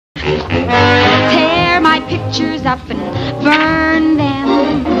Tear my pictures up and burn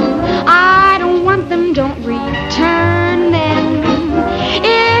them. I don't want them, don't return them.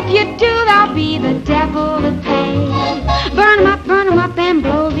 If you do, there'll be the devil to pay. Burn 'em up and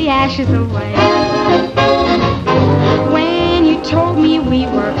blow the ashes away. When you told me we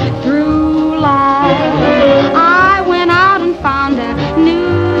were through love, I went out and found a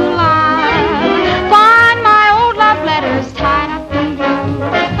new love. Find my old love letters tied up and blue.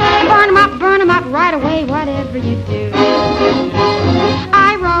 Burn 'em up right away, whatever you do.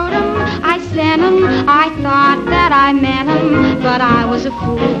 I wrote 'em, I sent 'em, I thought that I meant 'em, but I was a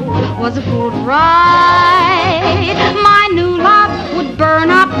fool to write. My new love would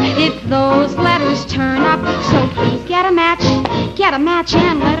burn up if those letters turn up. So please get a match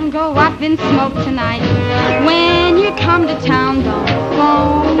and let 'em go up in smoke tonight. When you come to town, don't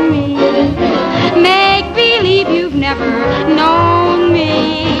phone me. Make believe you've never known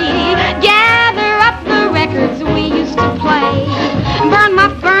me.